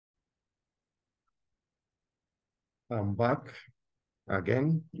I'm back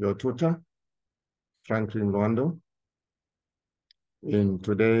again, your tutor, Franklin Luando. In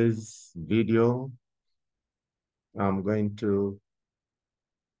today's video, I'm going to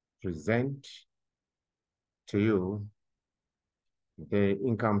present to you the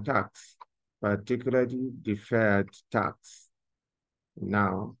income tax, particularly deferred tax.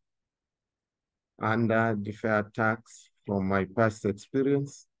 Now, under deferred tax, from my past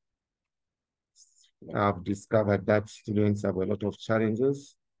experience, I've discovered that students have a lot of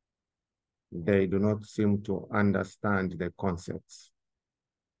challenges. They do not seem to understand the concepts.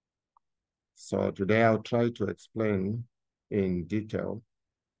 So today I'll try to explain in detail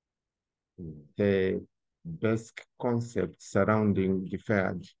the basic concepts surrounding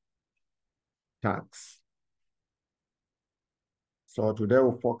deferred tax. So today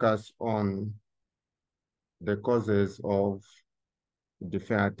we'll focus on the causes of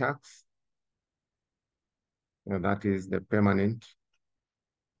deferred tax, and that is the permanent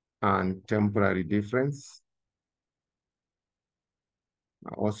and temporary difference.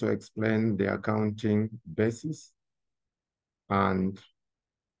 I'll also explain the accounting basis and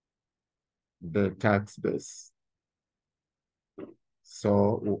the tax base.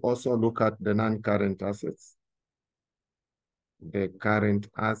 So we'll also look at the non-current assets, the current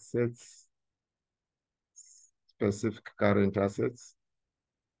assets, specific current assets,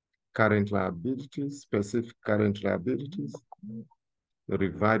 current liabilities, specific current liabilities, the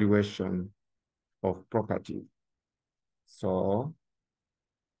revaluation of property. So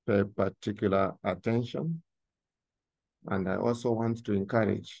pay particular attention. And I also want to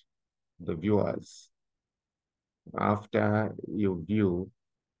encourage the viewers, after you view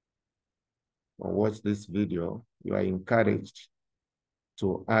or watch this video, you are encouraged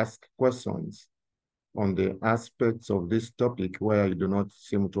to ask questions on the aspects of this topic where you do not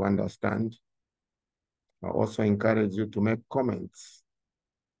seem to understand. I also encourage you to make comments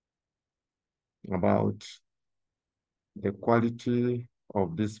about the quality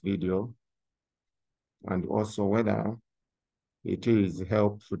of this video and also whether it is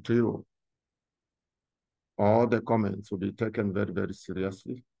helpful to you. All the comments will be taken very, very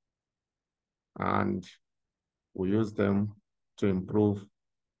seriously, and we use them to improve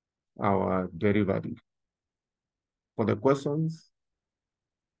our delivery. For the questions,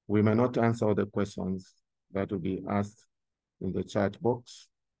 we may not answer all the questions that will be asked in the chat box,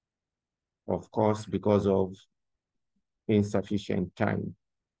 of course, because of insufficient time.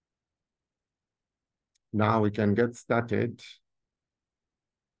 Now we can get started.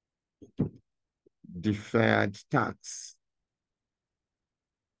 Deferred tax.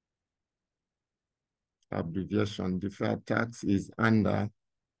 Abbreviation deferred tax is under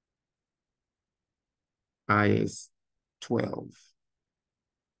IAS 12.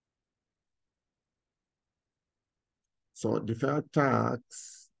 So deferred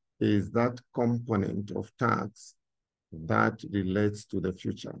tax is that component of tax that relates to the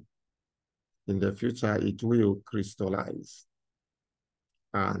future. In the future, it will crystallize,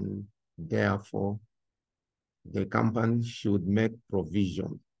 and therefore, the company should make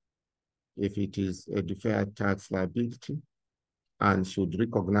provision if it is a deferred tax liability, and should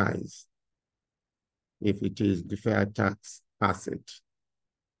recognize if it is deferred tax asset.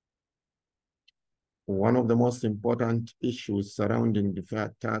 One of the most important issues surrounding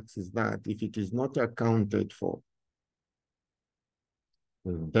deferred tax is that if it is not accounted for,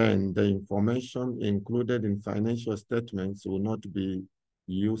 then the information included in financial statements will not be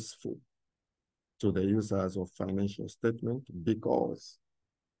useful to the users of financial statement because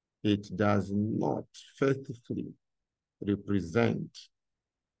it does not faithfully represent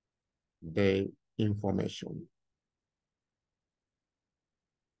the information.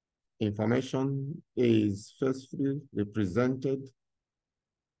 Information is faithfully represented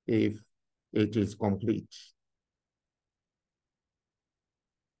if it is complete,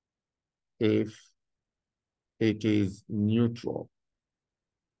 if it is neutral,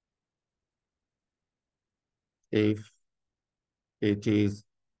 if it is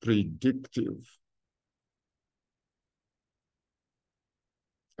predictive,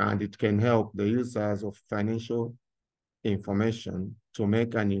 and it can help the users of financial information to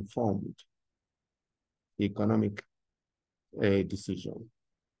make an informed economic decision.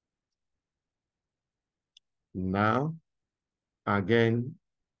 Now, again,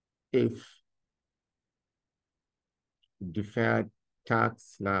 if deferred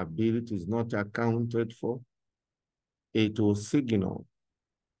tax liability is not accounted for, it will signal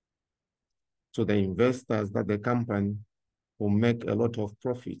to the investors that the company will make a lot of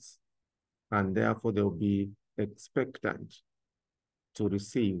profits, and therefore they'll be expectant to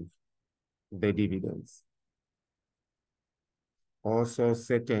receive the dividends. Also,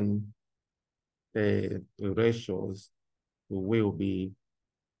 certain ratios will be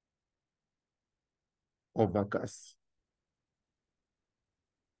overcast,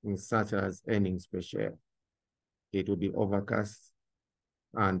 such as earnings per share. It will be overcast,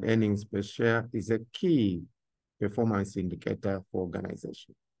 and earnings per share is a key performance indicator for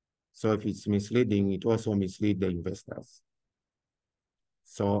organization. So if it's misleading, it also misleads the investors.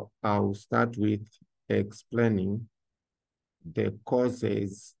 So I'll start with explaining the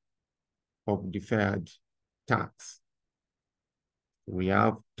causes of deferred tax. We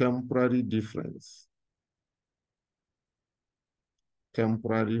have temporary difference,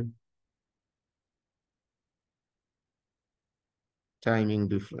 temporary timing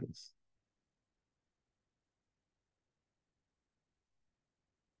difference,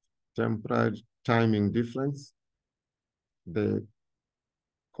 temporary timing difference. The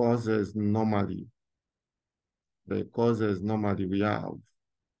causes normally we have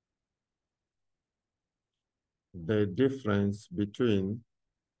the difference between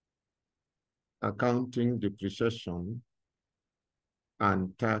accounting depreciation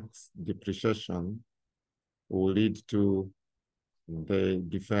and tax depreciation will lead to the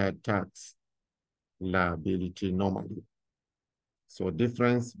deferred tax liability normally. So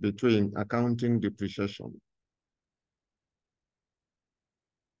difference between accounting depreciation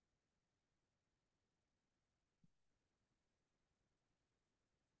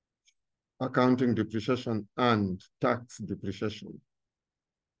and tax depreciation.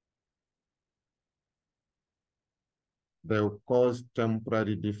 They will cause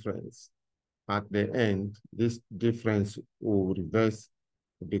temporary difference. At the end, this difference will reverse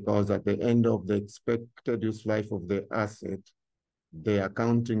because at the end of the expected use life of the asset, the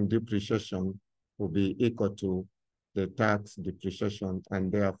accounting depreciation will be equal to the tax depreciation,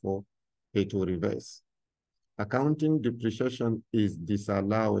 and therefore it will reverse. Accounting depreciation is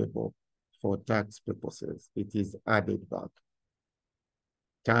disallowable for tax purposes. It is added back.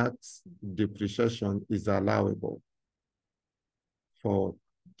 Tax depreciation is allowable for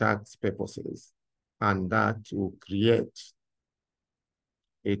tax purposes, and that will create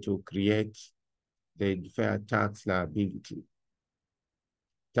the deferred tax liability.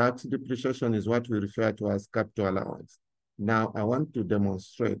 Tax depreciation is what we refer to as capital allowance. Now, I want to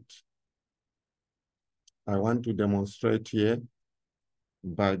demonstrate here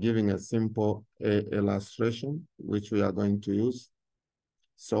by giving a simple illustration, which we are going to use.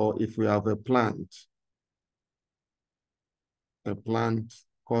 So if we have a plant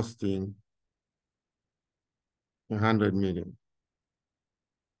costing 100 million,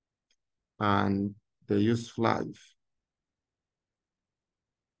 and the useful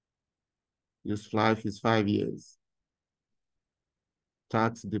life is 5 years.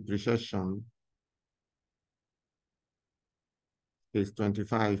 Tax depreciation is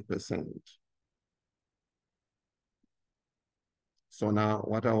 25%. So now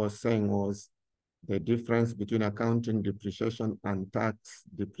what I was saying was the difference between accounting depreciation and tax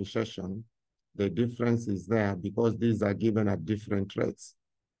depreciation. The difference is there because these are given at different rates.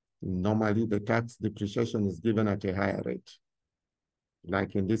 Normally, the tax depreciation is given at a higher rate,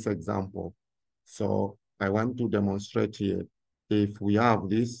 like in this example. So I want to demonstrate here, if we have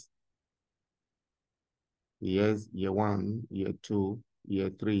this, years, year 1, year 2, year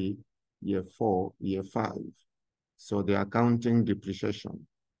 3, year 4, year 5. So the accounting depreciation.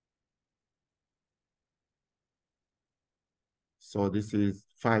 So this is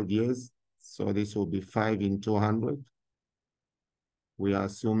 5 years. So this will be 5 in 200. We are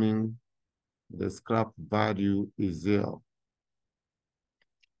assuming the scrap value is 0.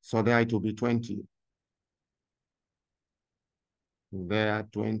 So there it will be 20. There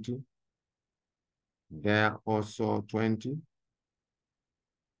 20. There also 20.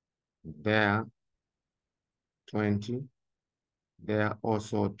 There 20. There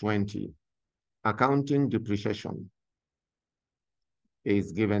also 20. Accounting depreciation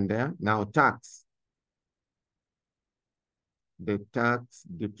is given there. Now tax. The tax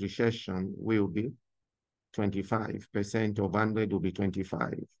depreciation will be 25%. Of 100 will be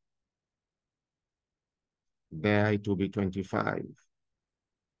 25. There it will be 25.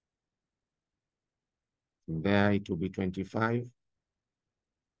 There it will be 25.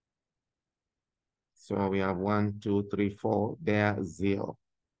 So we have 1, 2, 3, 4. There 0.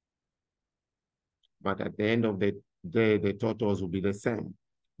 But at the end of the day, the totals will be the same.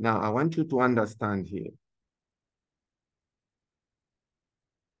 Now I want you to understand here.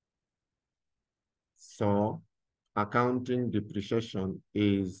 So accounting depreciation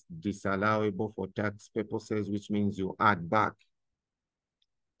is disallowable for tax purposes, which means you add back.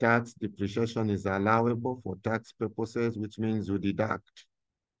 tax depreciation is allowable for tax purposes, which means you deduct.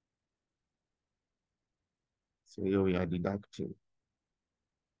 So here we are deducting.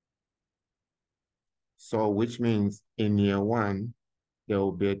 So which means in year one, there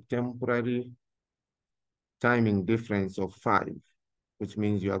will be a temporary timing difference of 5, which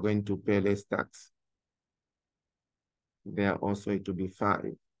means you are going to pay less tax. There also it will be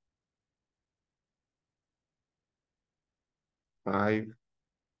 5. 5,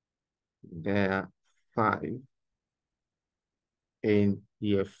 there 5. In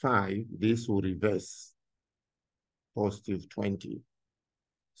year 5, this will reverse, positive 20.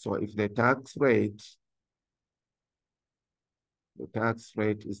 So if the tax rate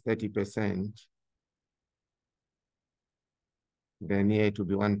is 30%, then here it will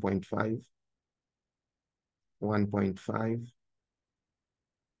be 1.5, 1.5,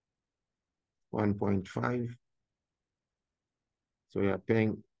 1.5. So you are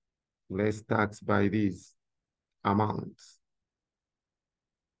paying less tax by these amounts.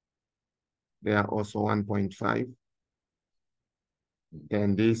 They are also 1.5.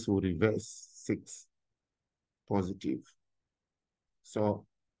 Then this will reverse 6, positive. So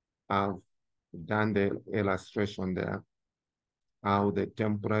I've done the illustration there, how the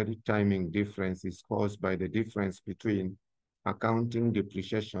temporary timing difference is caused by the difference between accounting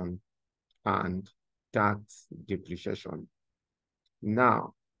depreciation and tax depreciation.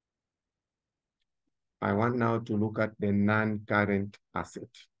 Now, I want now to look at the non-current asset,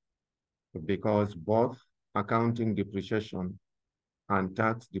 because both accounting depreciation and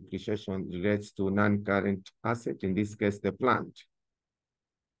tax depreciation relates to non-current asset, in this case, the plant.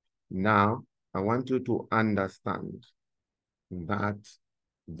 Now, I want you to understand that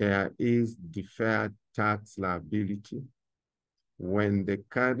there is deferred tax liability when the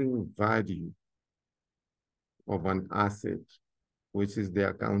carrying value of an asset, which is the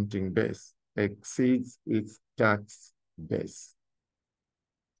accounting base, exceeds its tax base.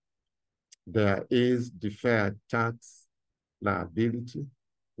 There is deferred tax liability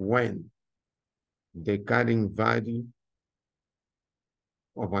when the carrying value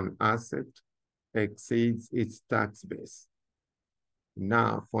of an asset exceeds its tax base.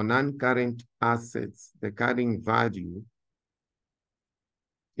 Now, for non-current assets, the carrying value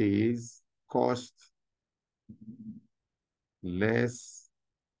is cost less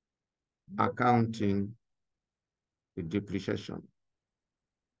accounting depreciation.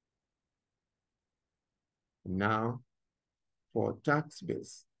 Now, for tax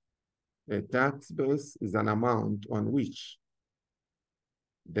base, the tax base is an amount on which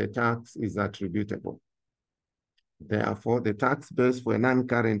the tax is attributable. Therefore, the tax base for a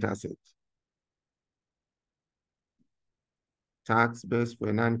non-current asset, tax base for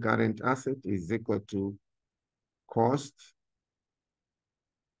a non-current asset is equal to cost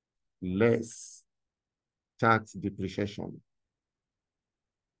less tax depreciation.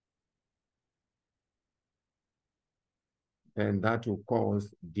 And that will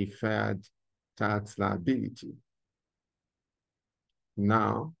cause deferred tax liability.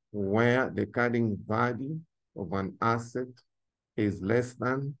 Now, where the carrying value of an asset is less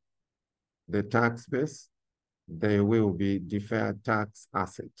than the tax base, there will be deferred tax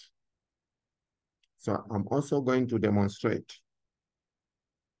asset. So I'm also going to demonstrate.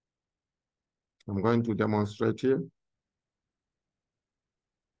 I'm going to demonstrate here.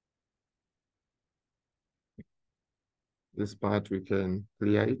 This part we can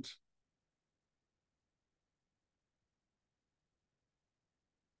clear it.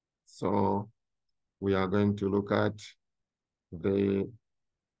 So we are going to look at the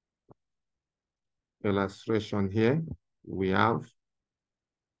illustration here. We have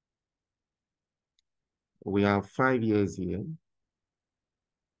 5 years here.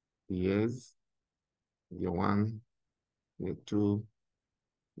 Years, year 1, year 2,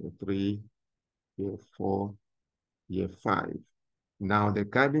 year 3, year 4, year 5. Now the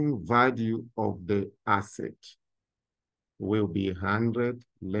carrying value of the asset will be 100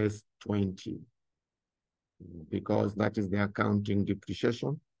 less 20, because that is the accounting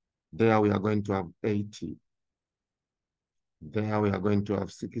depreciation. There we are going to have 80. There we are going to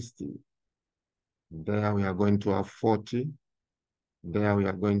have 60. There we are going to have 40. There we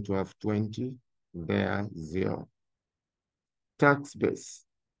are going to have 20. There, 0. Tax base.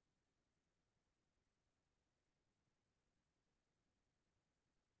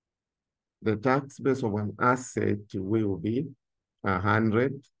 The tax base of an asset will be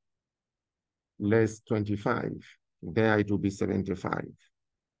 100 less 25. There it will be 75.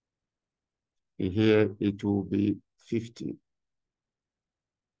 Here it will be 50.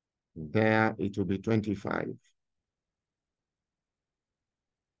 There it will be 25.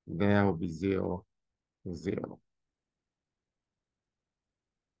 there will be 0, 0.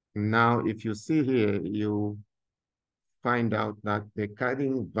 Now, if you see here, you find out that the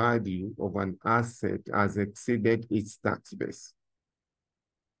carrying value of an asset has exceeded its tax base.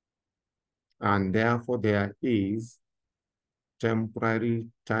 And therefore, there is temporary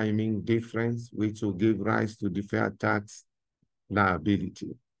timing difference, which will give rise to deferred tax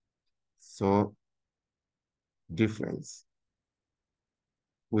liability. So, difference,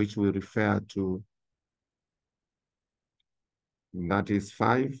 which we refer to, that is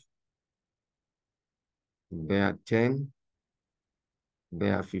 5, there 10,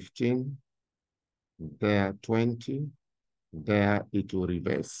 there 15, there 20, there it will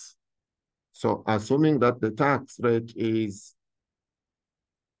reverse. So assuming that the tax rate is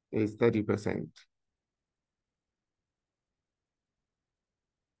 30%.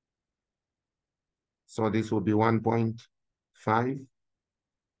 So this will be 1.5,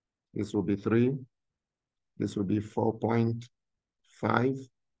 this will be 3, this will be 4.5,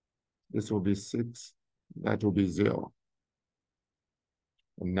 this will be 6, that will be 0.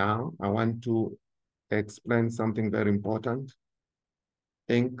 And now I want to explain something very important.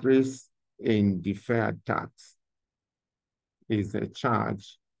 Increase in deferred tax is a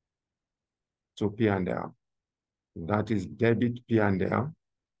charge to P&L. That is debit P&L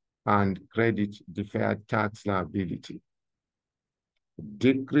and credit deferred tax liability.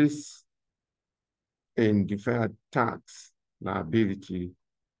 Decrease in deferred tax liability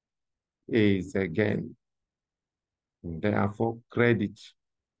is again, therefore, credit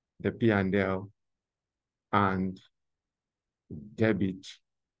the P&L and debit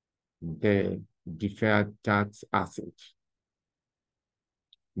the deferred tax asset.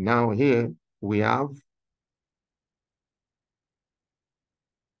 Now here we have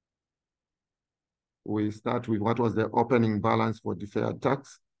we start with what was the opening balance for deferred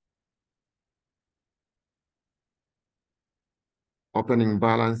tax. Opening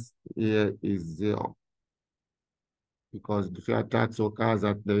balance here is 0 because deferred tax occurs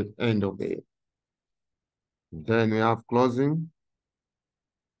at the end of the year. Then we have closing.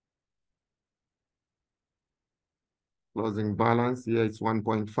 Closing balance here is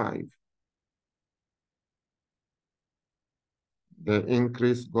 1.5. The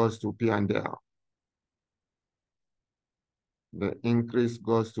increase goes to P&L. The increase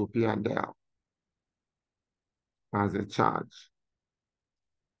goes to P&L as a charge,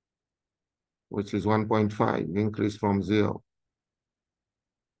 which is 1.5, increase from 0.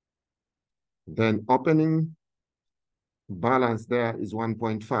 Then opening balance there is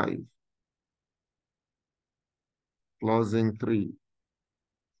 1.5. Closing 3.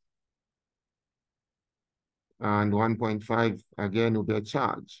 And 1.5 again will be a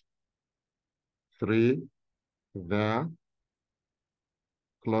charge. 3 there.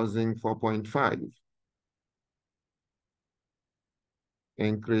 Closing 4.5.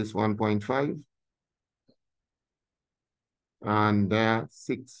 Increase 1.5. And there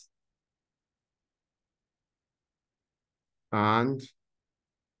 6. And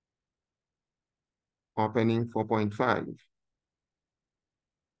opening 4.5.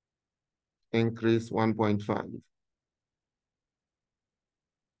 Increase 1.5.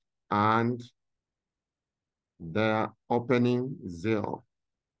 And there opening 0.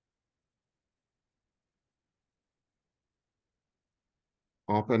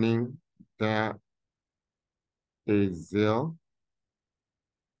 Opening there is 0.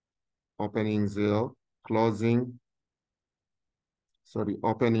 Opening 0. Closing. Sorry,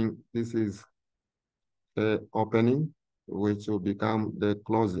 opening. This is the opening, which will become the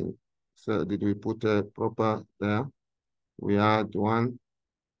closing. So did we put a proper there? We had 1.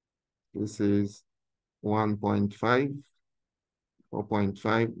 This is 1.5.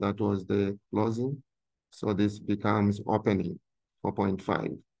 4.5. That was the closing. So this becomes opening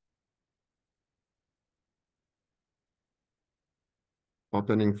 4.5.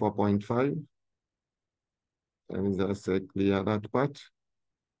 Opening 4.5. Let me just clear that part.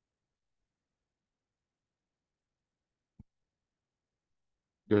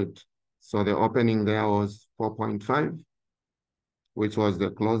 Good. So the opening there was 4.5, which was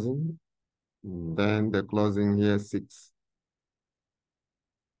the closing. Then the closing here 6.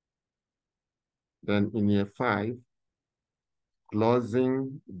 Then in year 5,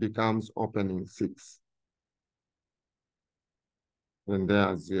 closing becomes opening 6. Then there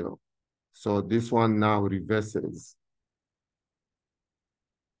are 0. So this one now reverses.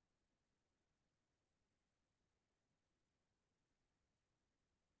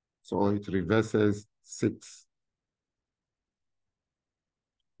 So it reverses 6.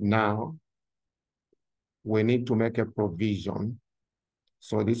 Now, we need to make a provision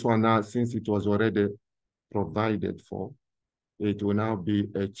So this one now, since it was already provided for, it will now be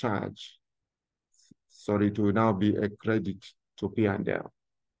a charge. So it will now be a credit to P&L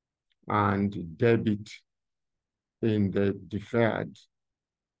and debit in the deferred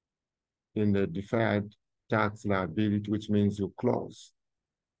tax liability, which means you close.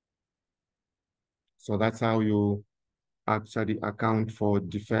 So that's how you actually account for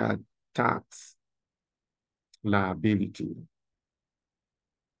deferred tax liability.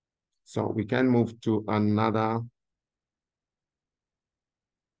 So we can move to another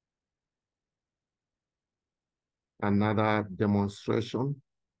demonstration.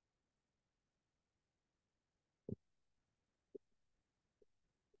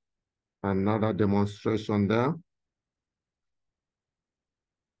 Another demonstration there.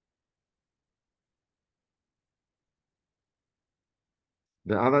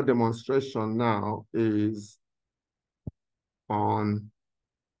 The other demonstration now is on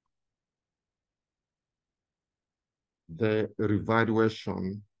the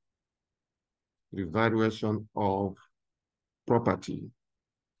revaluation of property.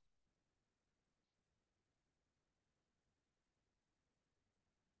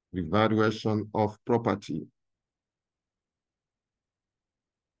 Revaluation of property.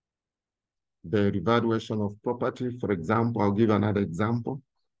 The revaluation of property, for example, I'll give another example.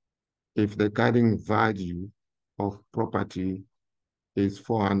 If the carrying value of property is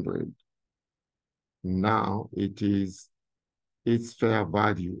 400, now it is its fair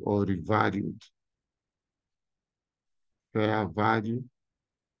value or revalued. Fair value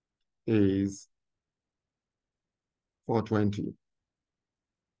is 420.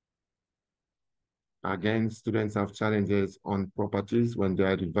 Again, students have challenges on properties when they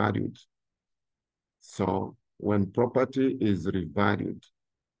are revalued. So when property is revalued,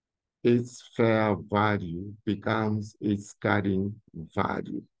 its fair value becomes its carrying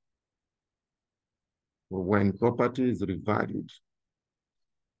value. When property is revalued,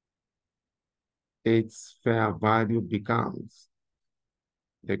 its fair value becomes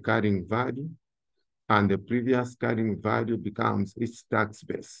the carrying value, and the previous carrying value becomes its tax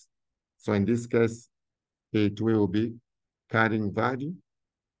base. So in this case, it will be carrying value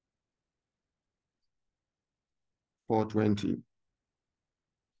 420.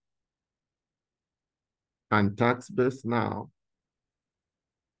 And tax base now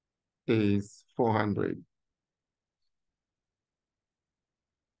is 400.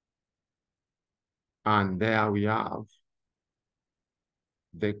 And there we have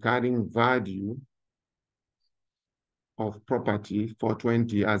the carrying value of property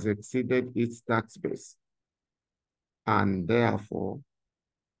 420 has exceeded its tax base. And therefore,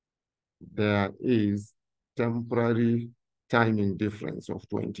 there is temporary timing difference of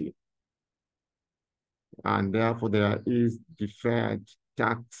 20. And therefore, there is deferred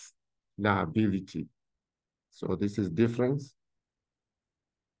tax liability. So this is difference.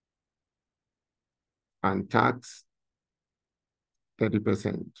 And tax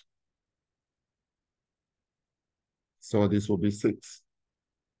 30%. So this will be 6.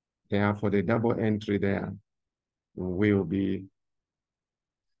 Therefore, the double entry there will be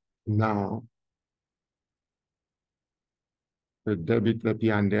now the debit the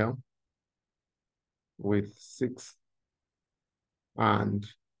P&L with 6 and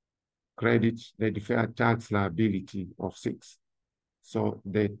credit the deferred tax liability of 6. So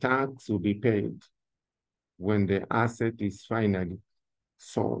the tax will be paid when the asset is finally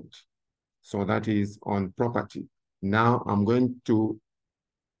sold. So that is on property. Now I'm going to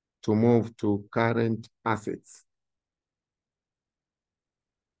move to current assets.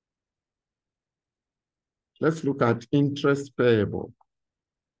 Let's look at interest payable.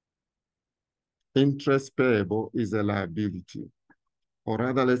 Interest payable is a liability. Or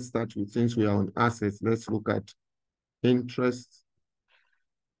rather, let's start with, since we are on assets, let's look at interest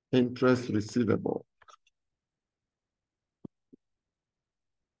receivable.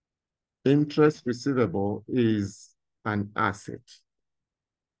 Interest receivable is an asset.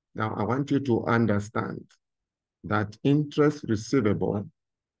 Now, I want you to understand that interest receivable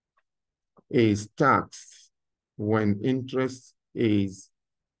is taxed when interest is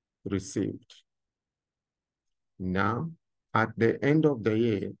received. Now, at the end of the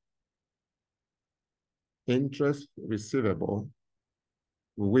year, interest receivable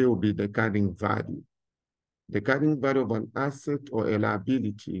will be the carrying value. The carrying value of an asset or a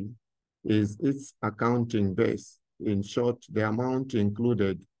liability is its accounting base. In short, the amount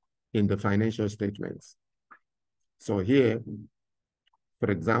included in the financial statements. So here,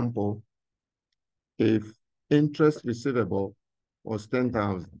 for example, if interest receivable was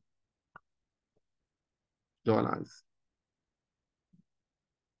 $10,000,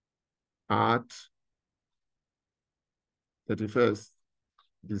 at 31st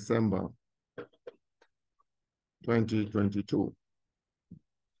December 2022.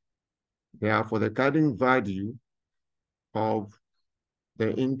 Therefore, the carrying value of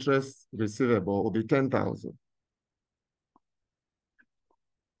the interest receivable will be 10,000.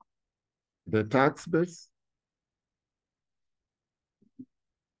 The tax base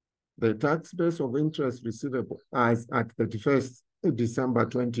of interest receivable as at 31st December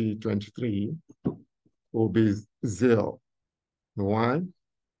 2023 will be 0. Why?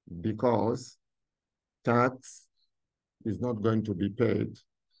 Because tax is not going to be paid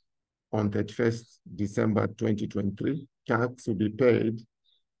on 31st December 2023. Tax will be paid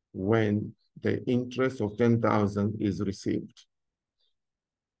when the interest of 10,000 is received.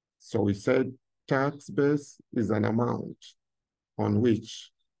 So we said tax base is an amount on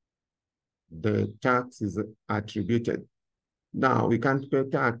which the tax is attributed. Now, we can't pay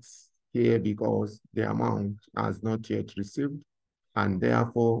tax here because the amount has not yet received, and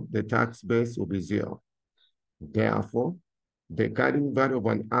therefore the tax base will be 0. Therefore, the carrying value of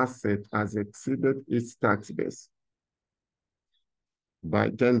an asset has exceeded its tax base by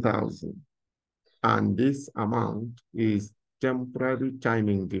 10,000, and this amount is temporary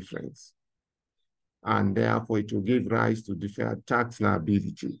timing difference, and therefore it will give rise to deferred tax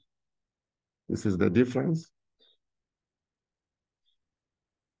liability. This is the difference.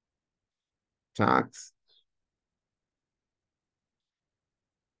 Tax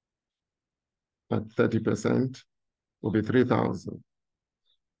at 30% will be 3,000.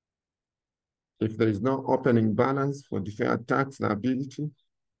 If there is no opening balance for deferred tax liability,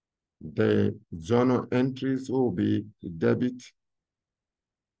 the journal entries will be debit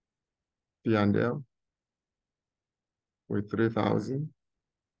P&L with 3,000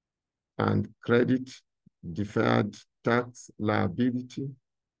 and credit deferred tax liability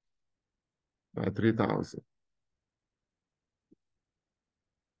by 3,000.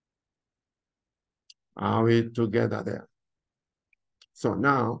 Are we together there? So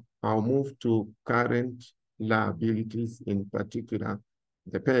now I'll move to current liabilities, in particular,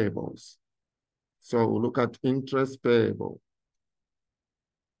 the payables. So we'll look at interest payable.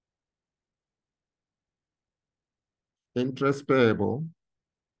 Interest payable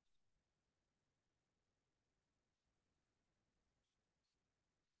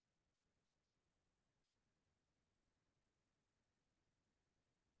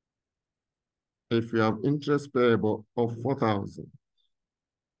if you have interest payable of 4,000,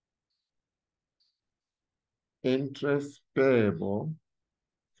 interest payable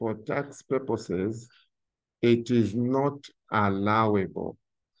for tax purposes, it is not allowable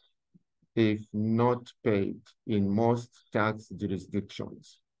if not paid in most tax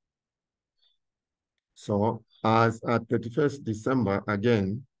jurisdictions. So as at 31st December,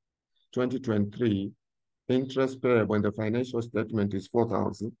 again, 2023, interest payable in the financial statement is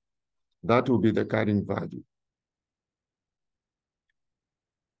 4,000. That will be the carrying value.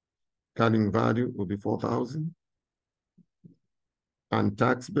 Carrying value will be 4,000. And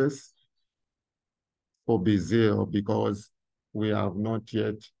tax base will be 0 because we have not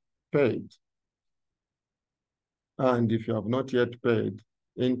yet paid. And if you have not yet paid,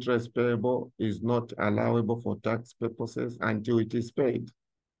 interest payable is not allowable for tax purposes until it is paid.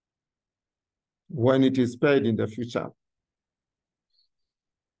 When it is paid in the future,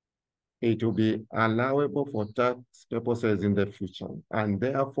 it will be allowable for tax purposes in the future, and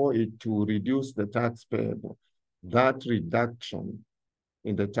therefore it will reduce the tax payable. That reduction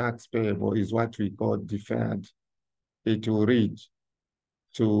in the tax payable is what we call deferred. It will read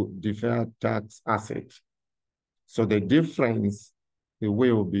to deferred tax asset. So the difference, the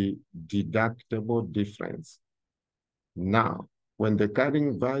way will be deductible difference. Now, when the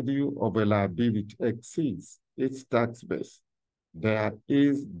carrying value of a liability exceeds its tax base, there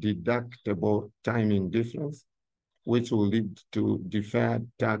is deductible timing difference, which will lead to deferred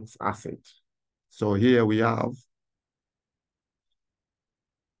tax asset. So here we have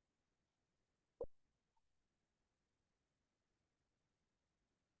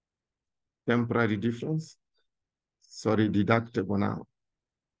temporary difference. Sorry, deductible now.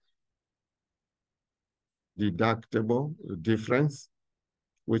 Deductible difference,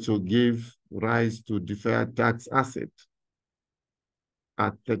 which will give rise to deferred tax asset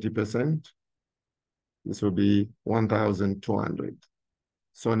at 30%. This will be 1,200.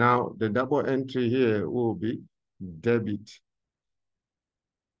 So now the double entry here will be debit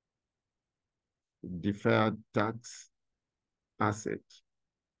deferred tax asset,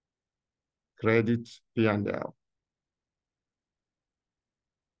 credit P&L.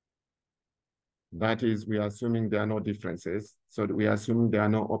 That is, we are assuming there are no differences. So we are assuming there are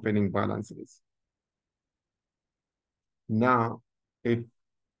no opening balances. Now, if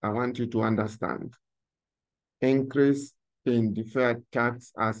I want you to understand, increase in deferred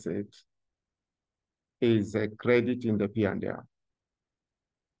tax asset is a credit in the P&L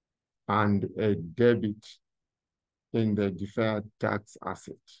and a debit in the deferred tax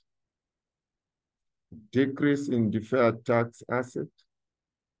asset. Decrease in deferred tax asset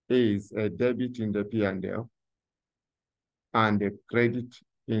is a debit in the P&L and a credit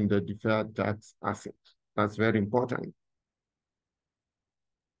in the deferred tax asset. That's very important.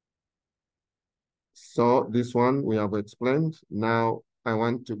 So this one we have explained. Now I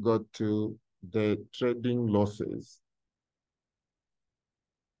want to go to the trading losses.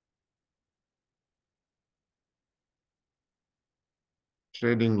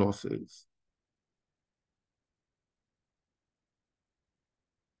 Trading losses.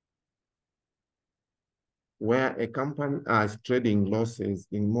 Where a company has trading losses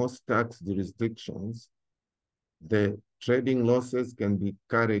in most tax jurisdictions, the trading losses can be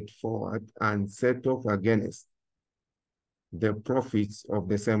carried forward and set off against the profits of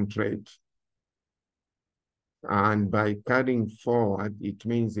the same trade. And by carrying forward, it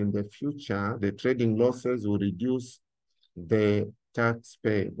means in the future, the trading losses will reduce the tax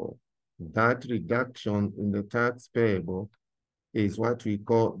payable. That reduction in the tax payable is what we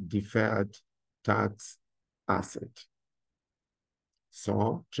call deferred tax asset.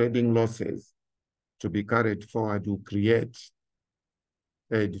 So trading losses to be carried forward will create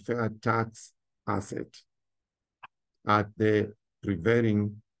a deferred tax asset at the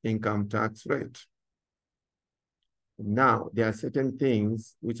prevailing income tax rate. Now, there are certain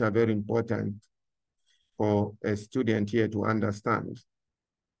things which are very important for a student here to understand.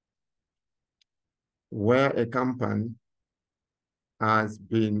 Where a company has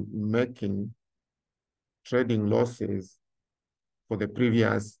been making trading losses for the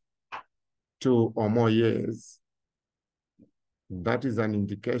previous 2 or more years, that is an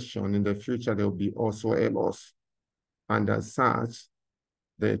indication in the future there will be also a loss. And as such,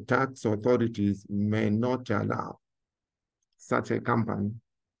 the tax authorities may not allow such a company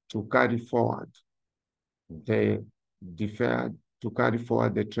to carry forward the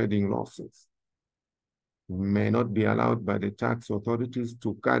trading losses. May not be allowed by the tax authorities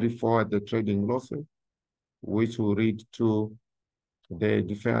to carry forward the trading losses, which will lead to the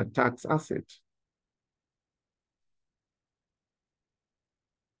deferred tax asset.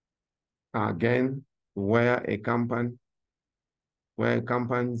 Again, where a company's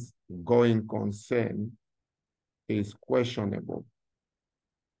going concern is questionable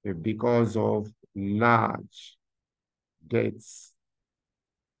because of large debts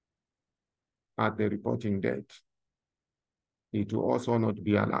at the reporting date, it will also not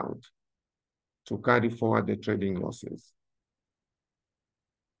be allowed to carry forward the trading losses.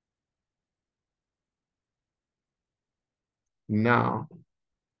 Now,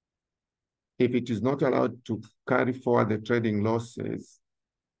 if it is not allowed to carry forward the trading losses,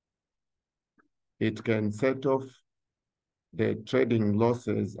 it can set off the trading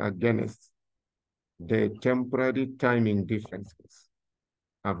losses against the temporary timing differences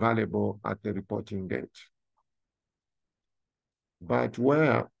available at the reporting date. But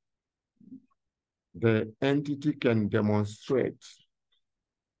where the entity can demonstrate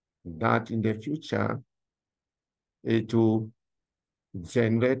that in the future it will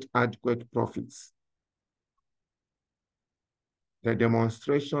generate adequate profits, the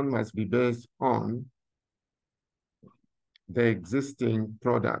demonstration must be based on the existing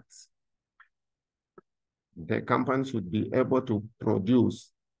products. The company should be able to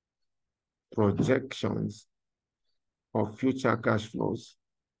produce projections of future cash flows,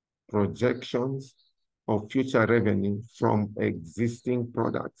 projections of future revenue from existing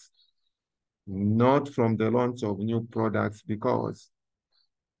products, not from the launch of new products, because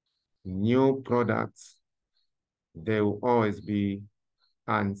new products, there will always be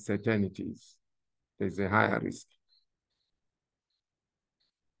uncertainties. There's a higher risk.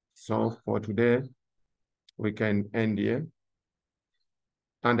 So for today, we can end here.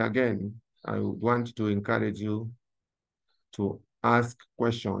 And again, I would want to encourage you to ask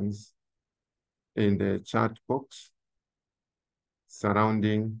questions in the chat box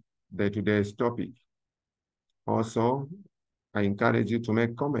surrounding today's topic. Also, I encourage you to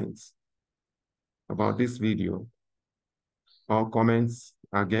make comments about this video. All comments,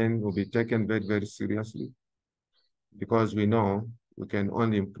 again, will be taken very, very seriously, because we know we can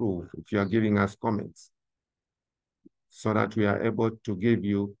only improve if you are giving us comments, so that we are able to give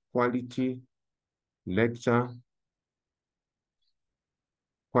you quality lecture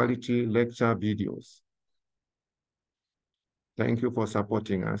quality lecture videos. Thank you for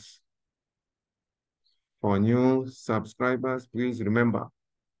supporting us. For new subscribers, please remember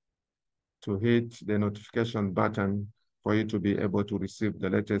to hit the notification button for you to be able to receive the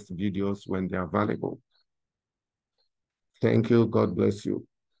latest videos when they are available. Thank you. God bless you.